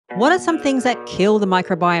What are some things that kill the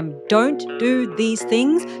microbiome? Don't do these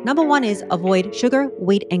things. Number one is avoid sugar,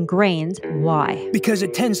 wheat, and grains. Why? Because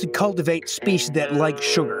it tends to cultivate species that like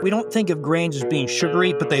sugar. We don't think of grains as being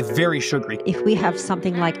sugary, but they're very sugary. If we have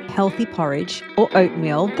something like healthy porridge or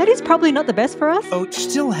oatmeal, that is probably not the best for us. Oats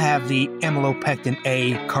still have the amylopectin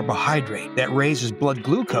A carbohydrate that raises blood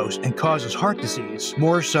glucose and causes heart disease,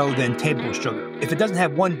 more so than table sugar. If it doesn't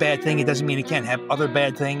have one bad thing, it doesn't mean it can't have other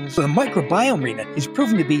bad things. So the microbiome arena is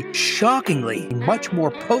proven to be shockingly much more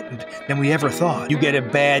potent than we ever thought. You get a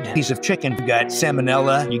bad piece of chicken, you got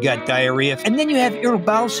salmonella, you got diarrhea, and then you have irritable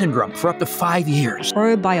bowel syndrome for up to 5 years.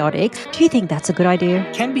 Probiotics. Do you think that's a good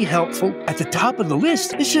idea? Can be helpful. At the top of the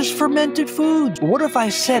list is just fermented foods. What if I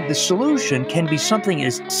said the solution can be something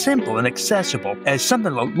as simple and accessible as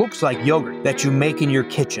something that looks like yogurt that you make in your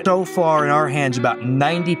kitchen? So far in our hands, about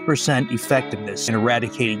 90% effectiveness in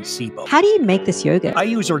eradicating SIBO. How do you make this yogurt? I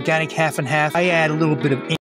use organic half and half. I add a little bit of